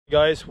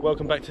Guys,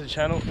 welcome back to the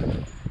channel.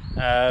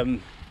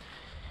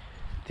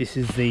 This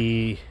is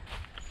the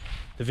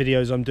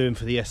videos I'm doing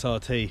for the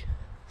SRT.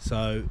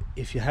 So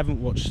if you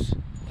haven't watched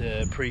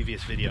the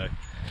previous video,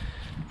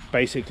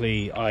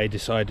 basically I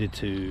decided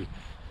to,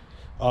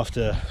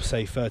 after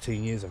say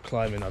 13 years of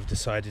climbing, I've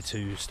decided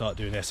to start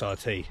doing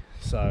SRT.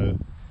 So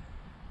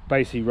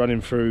basically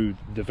running through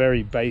the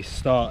very base,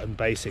 start and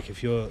basic.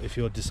 If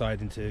you're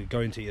deciding to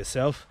go into it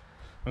yourself,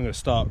 I'm going to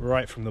start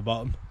right from the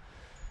bottom,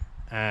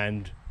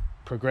 and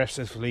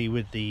progressively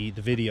with the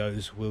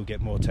videos we'll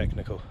get more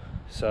technical.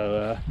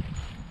 So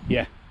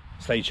yeah,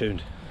 stay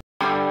tuned.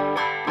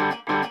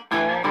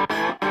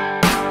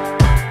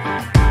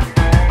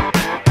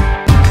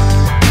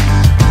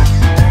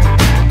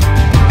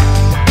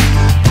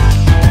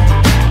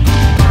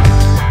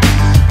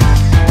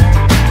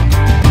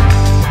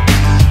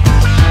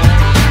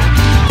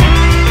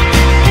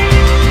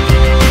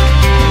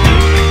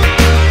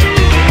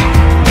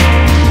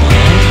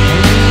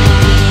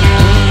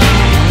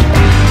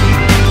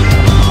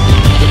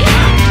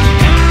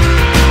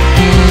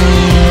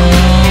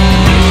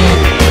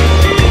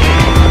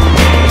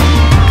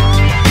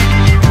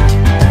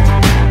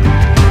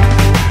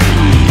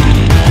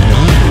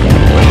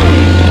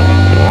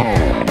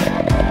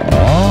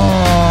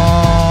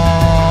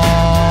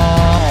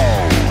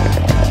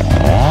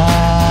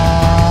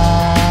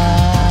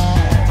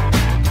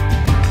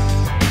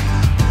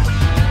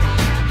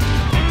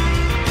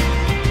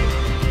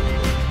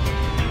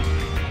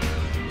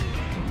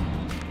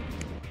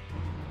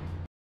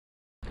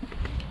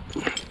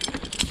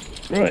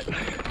 Right,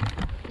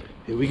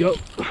 here we go.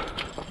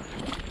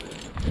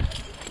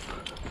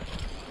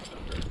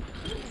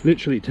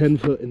 Literally 10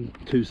 foot in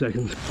 2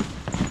 seconds.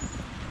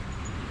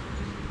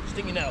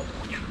 Stinging out.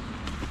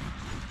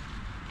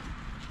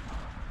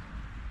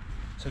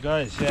 So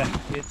guys, yeah,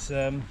 it's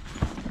I'm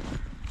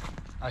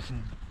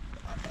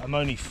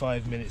only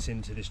 5 minutes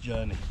into this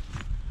journey,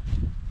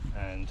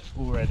 and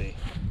already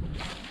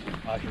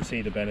I can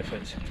see the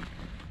benefits.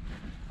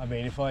 I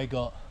mean, if I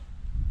got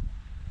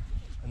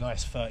a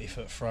nice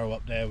 30-foot throw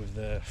up there with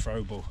the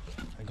throw ball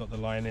and got the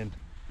line in,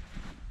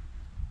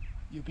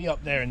 you'll be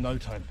up there in no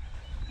time,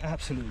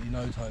 absolutely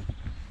no time,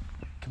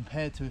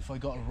 compared to if I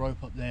got a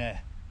rope up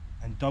there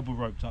and double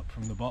roped up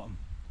from the bottom.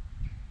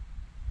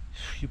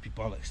 You'd be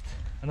bollocksed.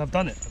 And I've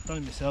done it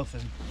myself,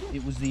 and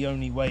it was the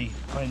only way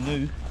I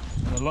knew,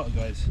 and a lot of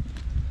guys,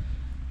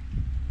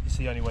 it's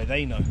the only way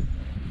they know.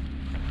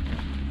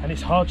 And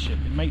it's hardship,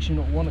 it makes you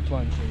not want to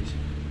climb trees.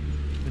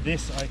 With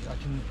this, I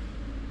can,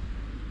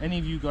 any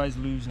of you guys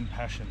losing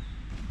passion,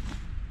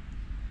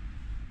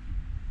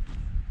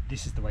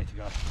 this is the way to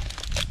go.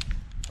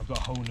 I've got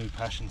a whole new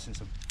passion since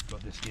I've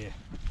got this gear,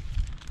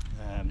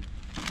 and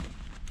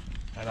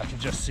I can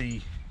just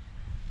see,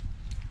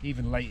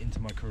 even late into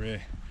my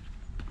career,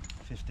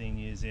 15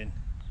 years in,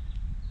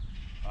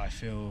 I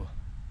feel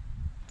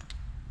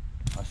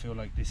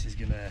like this is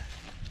gonna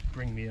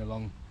bring me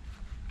along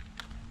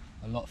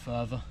a lot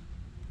further.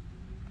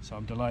 So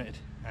I'm delighted,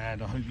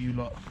 and I hope you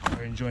lot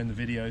are enjoying the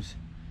videos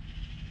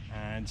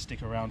and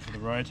stick around for the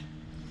ride,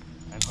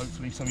 and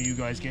hopefully some of you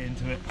guys get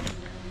into it,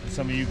 and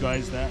some of you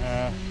guys that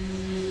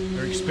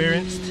are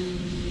experienced,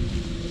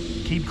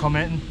 keep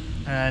commenting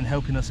and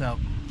helping us out.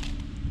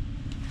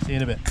 See you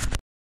in a bit.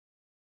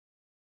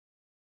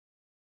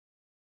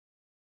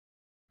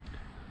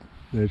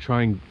 I'm going to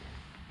try and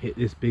hit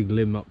this big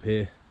limb up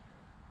here.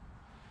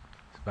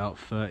 It's about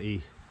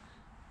 30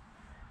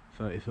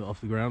 foot off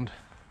the ground.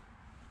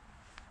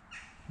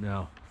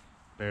 Now,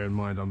 bear in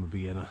mind I'm a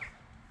beginner.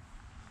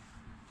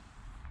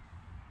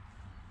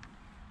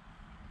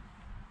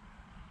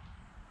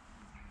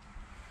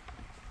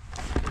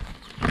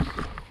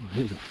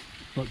 Where the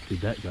fuck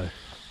did that go?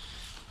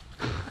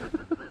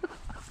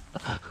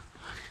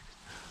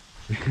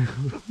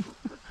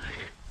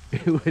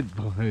 It went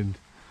behind.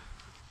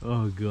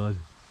 Oh god,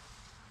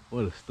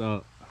 what a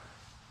start.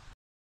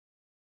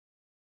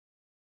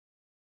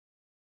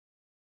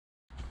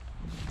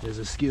 There's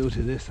a skill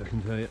to this, I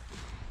can tell you,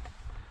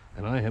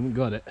 and I haven't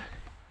got it.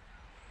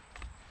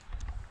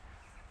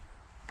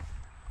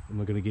 Am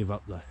I going to give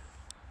up though?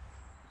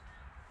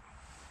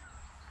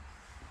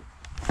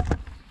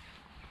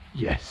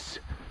 Yes,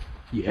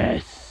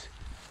 yes,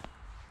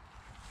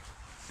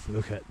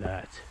 look at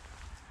that.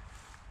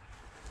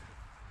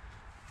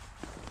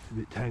 It's a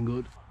bit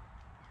tangled.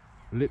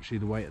 Literally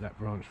the weight of that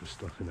branch was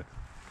stuck in it.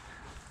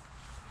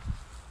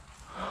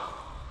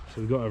 So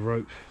we've got a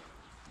rope,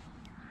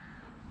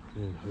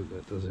 and hope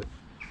that does it.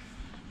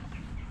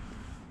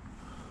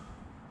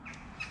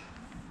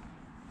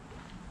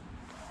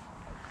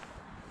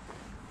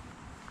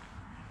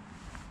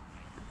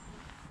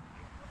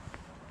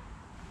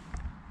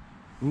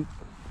 Oop,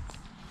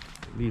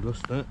 we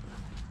lost that.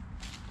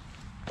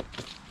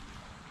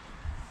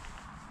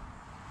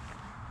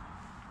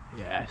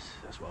 Yes,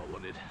 that's what I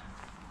wanted.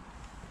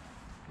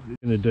 What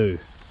I'm going to do,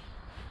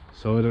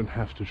 so I don't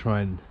have to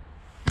try and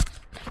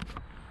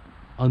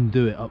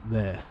undo it up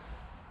there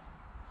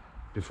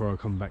before I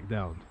come back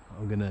down,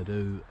 I'm going to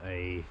do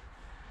a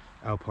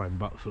alpine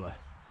butterfly.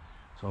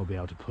 so I'll be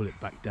able to pull it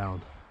back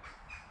down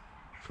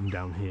from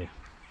down here.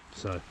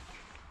 So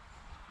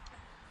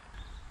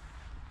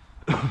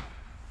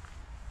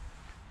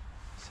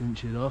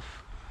cinch it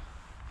off.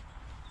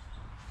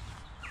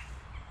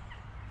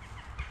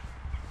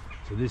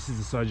 So this is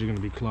the side you're going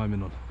to be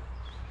climbing on,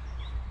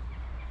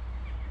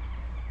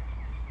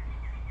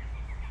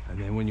 and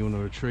then when you want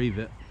to retrieve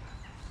it,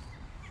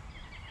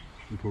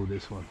 you pull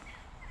this one.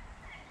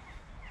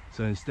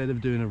 So instead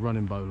of doing a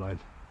running bowline,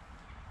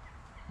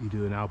 you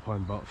do an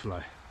alpine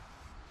butterfly.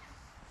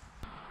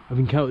 I've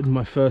encountered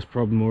my first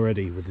problem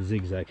already with the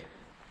zigzag.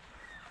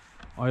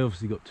 I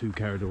obviously got too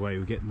carried away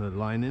with getting the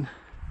line in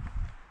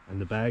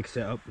and the bag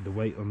set up with the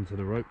weight onto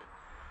the rope.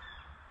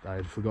 I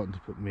had forgotten to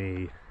put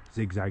my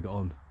zigzag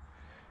on.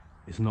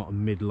 It's not a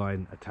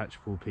midline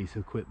attachable piece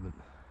of equipment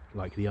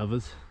like the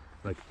others,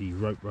 like the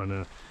rope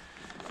runner,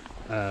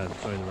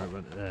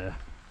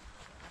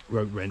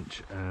 rope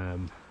wrench,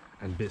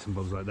 and bits and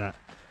bobs like that.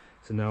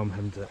 So now I'm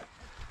having to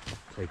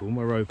take all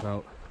my rope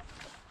out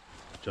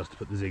just to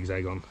put the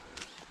zigzag on.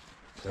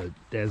 So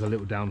there's a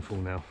little downfall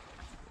now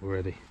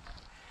already.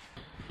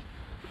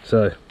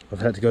 So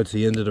I've had to go to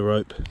the end of the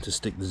rope to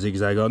stick the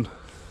zigzag on,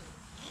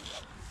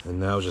 and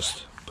now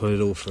just pull it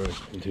all through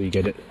until you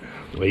get it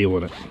where you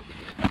want it.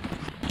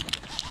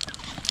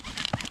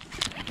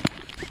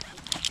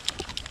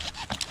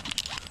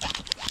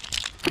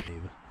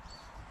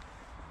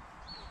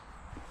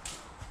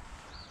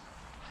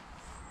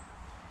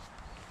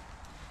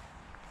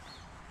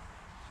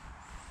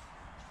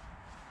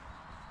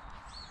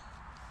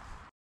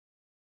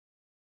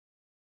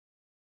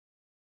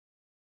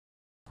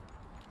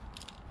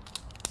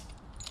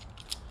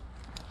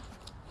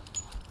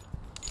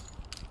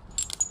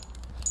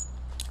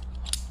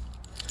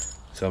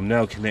 So I'm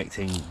now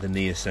connecting the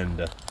knee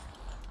ascender.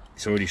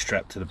 It's already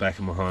strapped to the back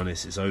of my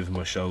harness, it's over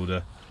my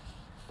shoulder,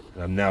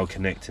 and I'm now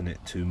connecting it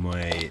to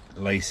my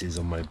laces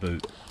on my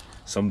boot.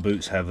 Some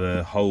boots have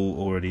a hole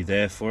already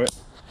there for it,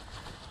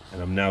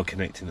 and I'm now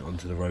connecting it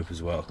onto the rope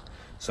as well.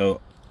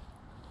 So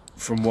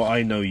from what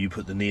I know, you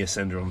put the knee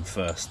ascender on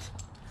first,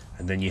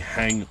 and then you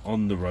hang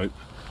on the rope,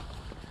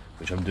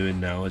 which I'm doing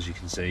now, as you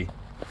can see,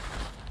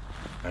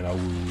 and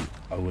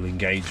I will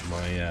engage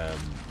my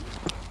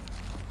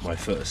my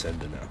foot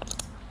ascender now.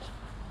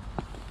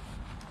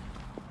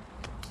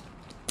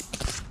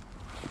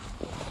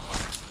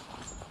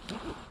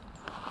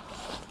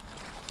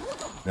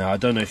 Now I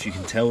don't know if you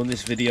can tell in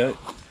this video,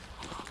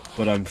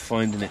 but I'm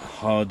finding it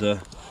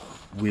harder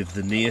with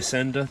the knee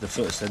ascender. The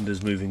foot ascender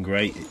is moving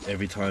great.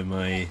 Every time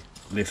I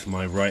lift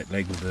my right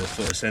leg with the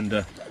foot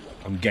ascender,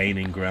 I'm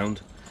gaining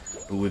ground.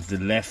 But with the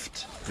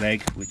left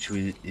leg, which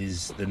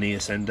is the knee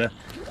ascender,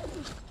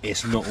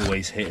 it's not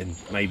always hitting.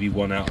 Maybe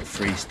 1 out of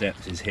 3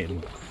 steps is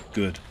hitting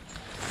good.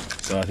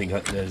 So I think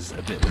there's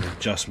a bit of an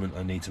adjustment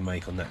I need to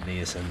make on that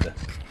knee ascender.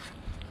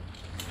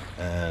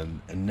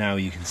 And now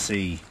you can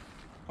see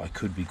I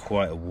could be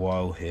quite a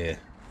while here,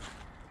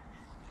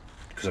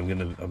 because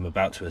I'm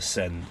about to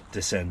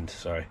descend,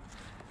 sorry,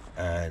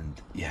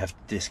 and you have to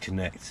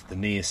disconnect the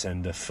knee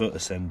ascender, foot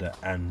ascender,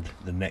 and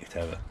the neck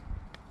tether.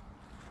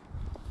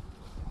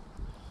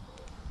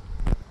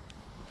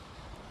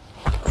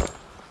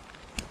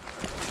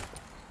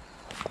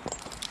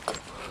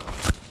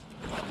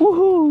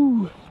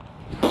 Woohoo!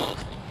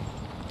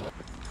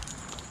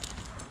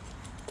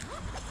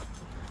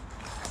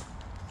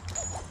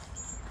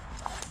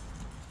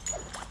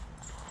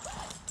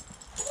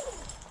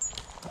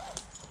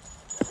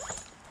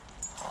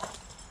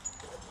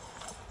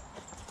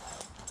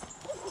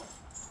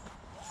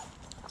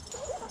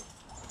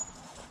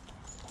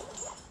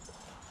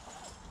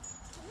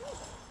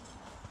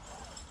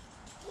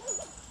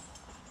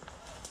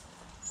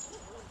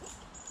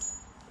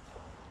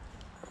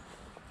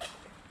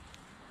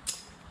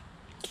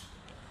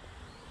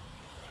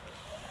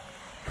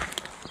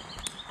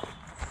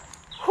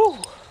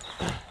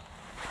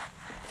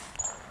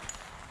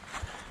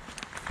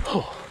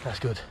 Oh, that's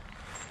good.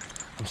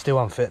 I'm still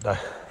unfit though.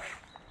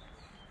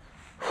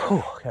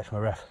 Catch my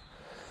breath.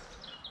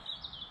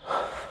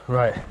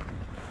 Right,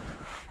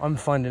 I'm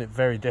finding it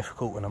very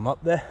difficult when I'm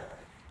up there,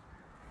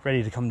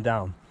 ready to come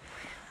down,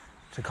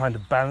 to kind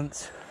of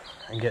balance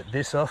and get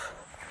this off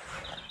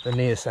the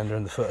knee ascender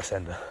and the foot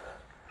ascender.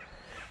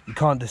 You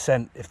can't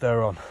descend if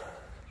they're on.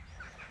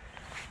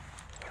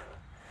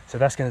 So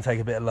that's going to take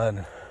a bit of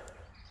learning.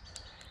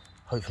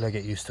 Hopefully I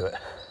get used to it.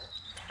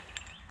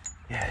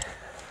 Yeah,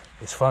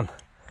 it's fun,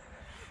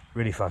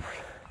 really fun.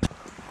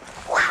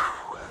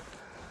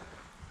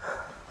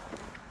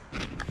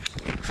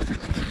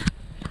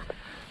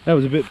 That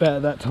was a bit better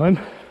that time,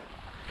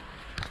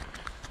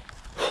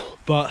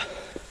 but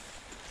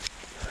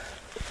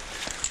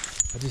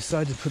I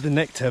decided to put the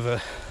neck tether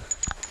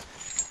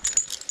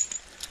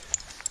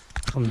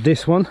on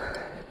this one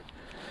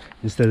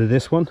instead of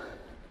this one,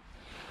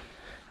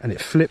 and it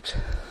flipped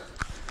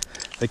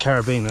the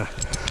carabiner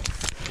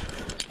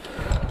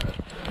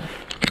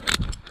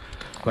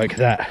like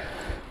that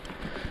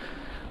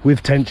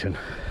with tension.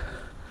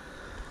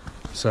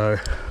 So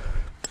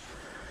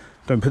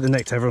don't put the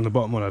neck tether on the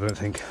bottom one, I don't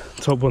think.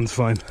 Top one's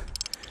fine.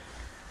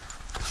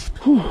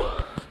 Whew.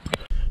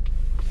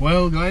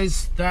 Well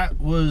guys, that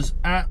was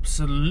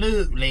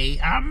absolutely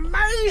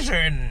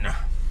amazing.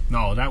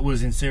 No, that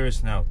was in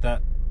serious now.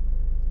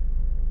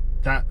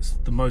 That's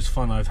the most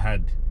fun I've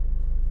had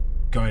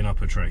going up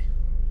a tree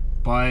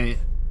by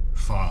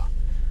far.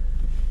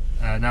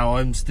 Now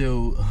I'm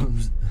still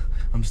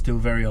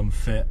very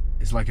unfit.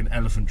 It's like an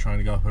elephant trying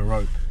to go up a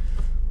rope.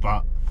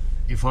 But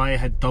if I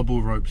had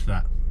double roped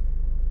that,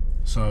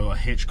 so a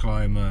hitch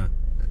climb, a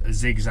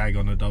zigzag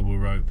on a double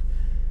rope,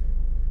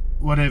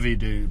 whatever you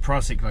do,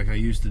 prusik like I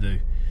used to do,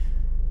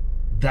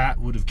 that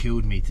would have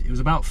killed me. It was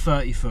about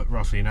 30 foot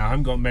roughly. Now I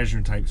haven't got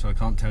measuring tape, so I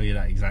can't tell you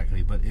that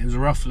exactly, but it was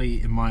roughly,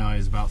 in my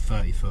eyes, about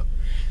 30 foot.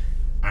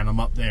 And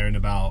I'm up there in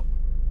about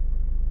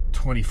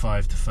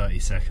 25 to 30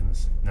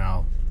 seconds.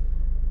 Now,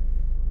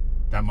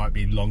 that might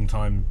be a long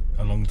time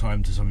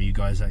to some of you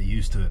guys that are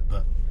used to it,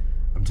 but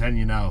I'm telling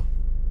you now,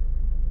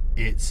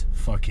 it's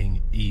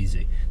fucking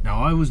easy.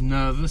 Now, I was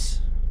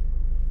nervous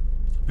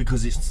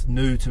because it's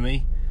new to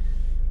me.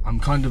 I'm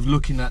kind of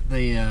looking at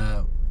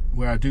the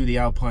where I do the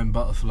alpine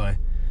butterfly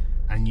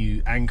and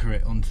you anchor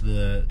it onto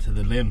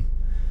the limb.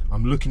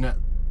 I'm looking at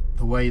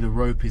the way the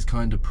rope is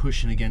kind of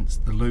pushing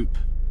against the loop,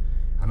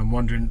 and I'm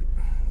wondering,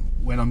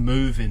 when I'm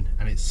moving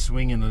and it's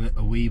swinging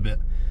a wee bit,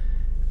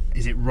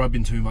 is it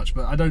rubbing too much?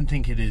 But I don't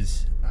think it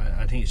is.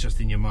 I think it's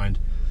just in your mind.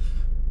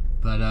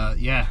 But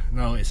yeah,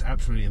 no, it's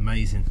absolutely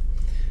amazing.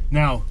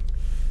 Now,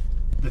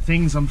 the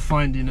things I'm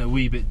finding a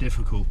wee bit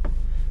difficult.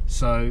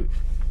 So,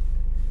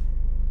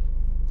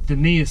 the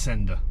knee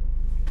ascender.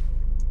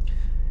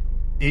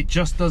 It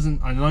just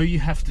doesn't, I know you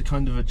have to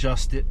kind of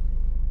adjust it.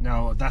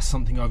 Now, that's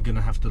something I'm going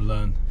to have to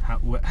learn.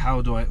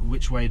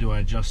 Which way do I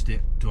adjust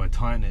it? Do I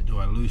tighten it? Do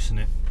I loosen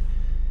it?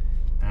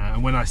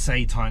 And when I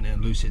say tighten it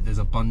and loosen it, there's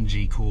a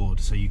bungee cord,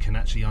 so you can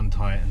actually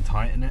untie it and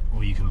tighten it,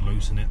 or you can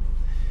loosen it,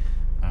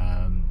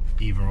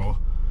 either or.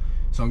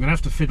 So I'm gonna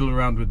have to fiddle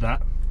around with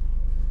that,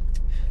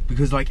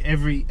 because like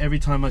every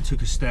time I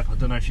took a step, I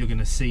don't know if you're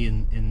gonna see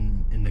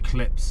in the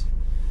clips,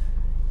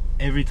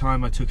 every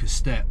time I took a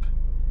step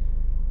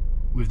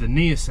with the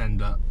knee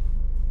ascender,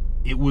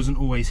 it wasn't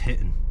always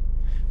hitting.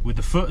 With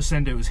the foot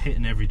ascender, it was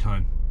hitting every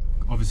time,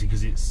 obviously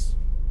because it's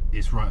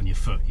right on your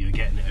foot, you're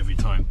getting it every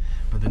time.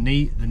 But the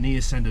knee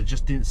ascender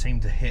just didn't seem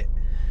to hit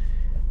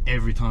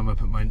every time I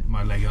put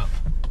my leg up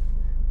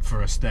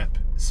for a step.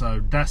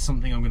 So that's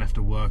something I'm gonna have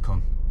to work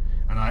on.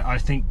 And I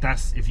think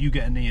that's, if you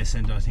get a knee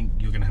ascender, I think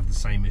you're gonna have the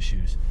same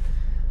issues.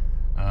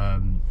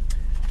 The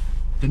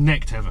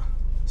neck tether.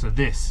 So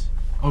this,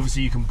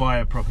 obviously you can buy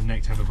a proper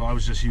neck tether, but I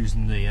was just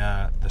using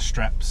the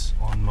straps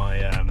on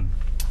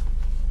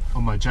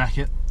my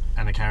jacket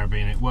and a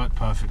carabiner. It worked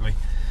perfectly.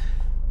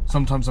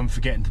 Sometimes I'm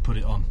forgetting to put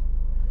it on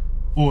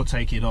or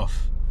take it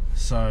off,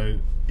 so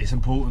it's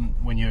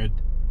important when you're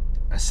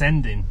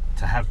ascending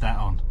to have that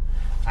on.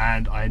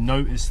 And I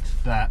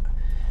noticed that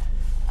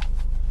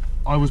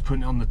I was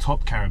putting it on the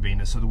top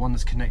carabiner, so the one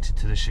that's connected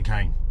to the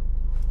chicane.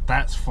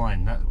 That's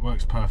fine, that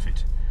works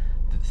perfect.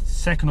 The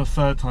second or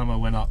third time I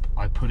went up,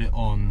 I put it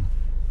on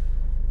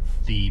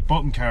the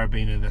bottom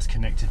carabiner that's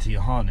connected to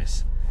your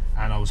harness,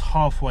 and I was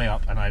halfway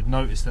up and I had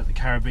noticed that the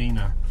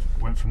carabiner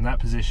went from that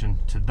position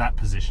to that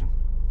position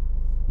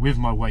with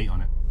my weight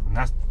on it, and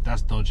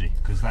that's dodgy,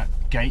 because that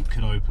gate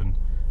could open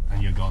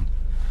and you're gone.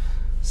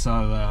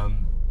 So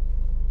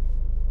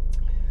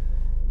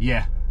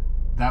yeah,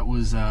 that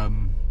was a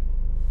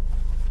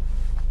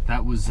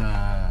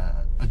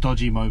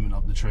dodgy moment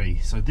up the tree.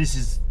 So this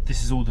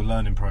is all the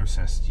learning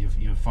process.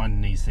 You're finding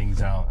these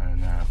things out,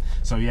 and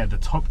so yeah, the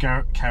top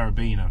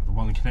carabiner, the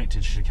one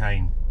connected to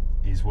chicane,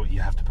 is what you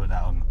have to put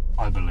that on,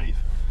 I believe,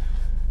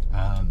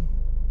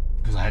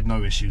 because I had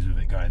no issues with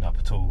it going up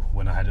at all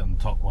when I had it on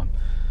the top one.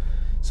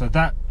 So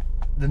that,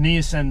 the knee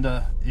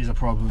ascender is a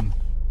problem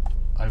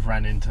I've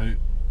ran into.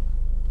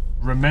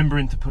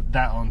 Remembering to put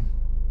that on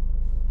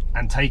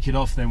and take it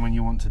off then when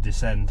you want to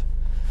descend.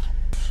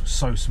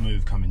 So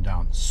smooth coming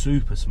down,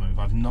 super smooth.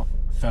 I've not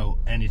felt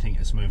anything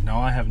as smooth.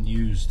 Now, I haven't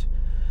used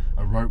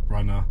a rope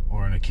runner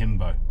or an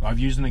akimbo. I've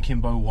used an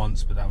akimbo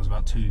once, but that was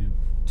about two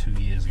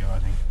years ago, I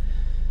think.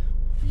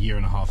 A year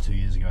and a half, 2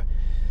 years ago.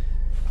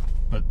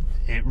 But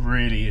it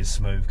really is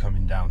smooth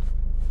coming down.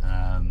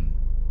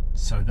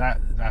 So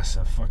that's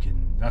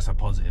a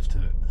positive to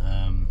it.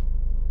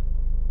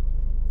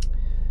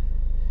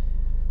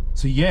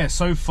 So yeah,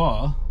 so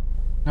far,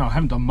 now I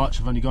haven't done much,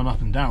 I've only gone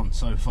up and down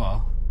so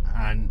far,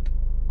 and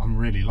I'm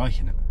really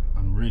liking it.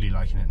 I'm really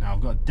liking it. Now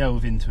I've got to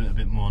delve into it a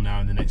bit more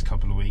now in the next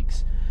couple of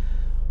weeks.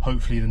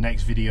 Hopefully the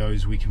next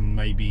videos we can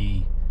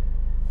maybe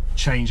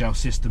change our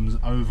systems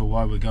over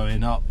while we're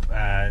going up,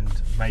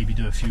 and maybe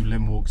do a few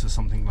limb walks or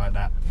something like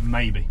that.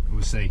 Maybe,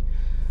 we'll see.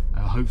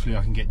 Hopefully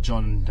I can get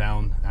John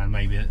down and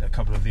maybe a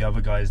couple of the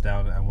other guys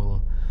down, and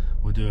we'll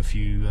do a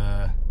few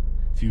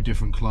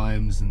different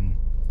climbs and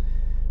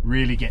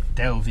really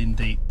delve in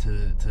deep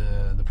to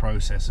the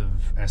process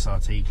of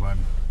SRT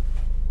climbing.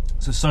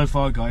 So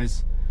far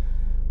guys,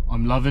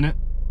 I'm loving it.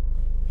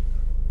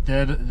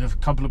 There's a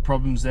couple of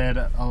problems there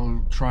that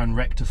I'll try and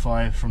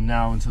rectify from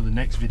now until the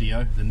next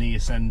video. The knee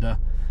ascender,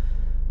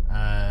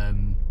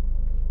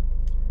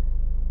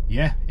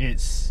 yeah,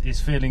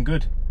 it's feeling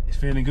good. It's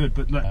feeling good.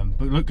 But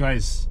look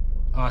guys,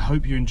 I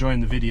hope you're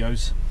enjoying the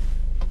videos.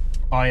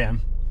 I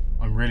am.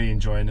 I'm really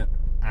enjoying it,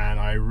 and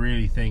I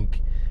really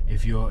think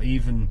if you're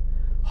even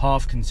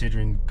half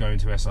considering going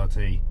to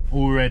SRT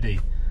already,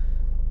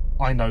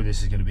 I know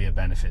this is going to be a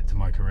benefit to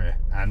my career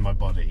and my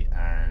body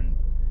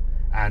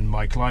and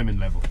my climbing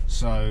level.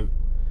 So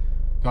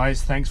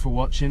guys, thanks for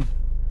watching.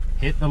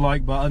 Hit the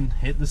like button,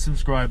 hit the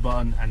subscribe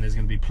button, and there's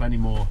going to be plenty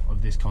more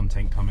of this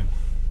content coming.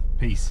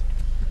 Peace.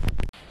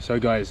 So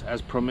guys,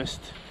 as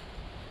promised,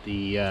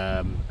 the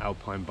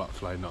alpine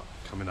butterfly knot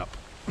coming up.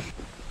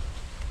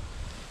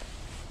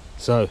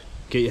 So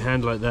get your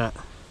hand like that,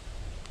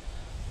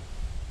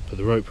 put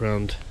the rope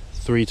round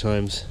 3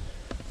 times.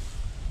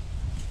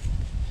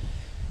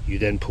 You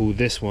then pull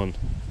this one,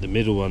 the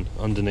middle one,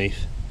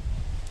 underneath,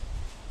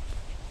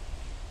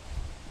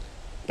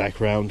 back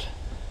round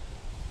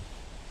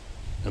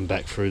and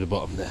back through the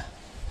bottom there.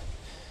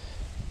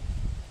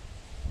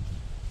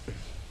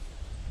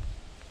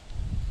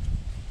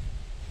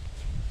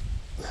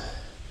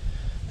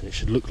 And it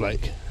should look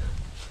like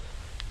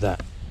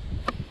that.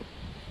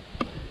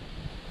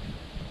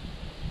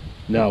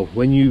 Now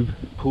when you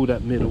pull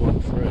that middle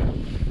one through,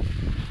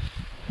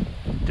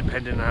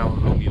 depending on how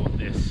long you want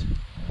this,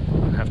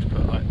 you have to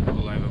pull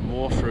either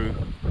more through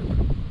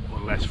or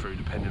less through,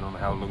 depending on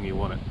how long you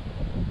want it.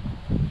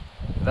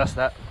 That's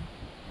that.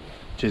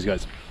 Cheers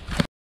guys.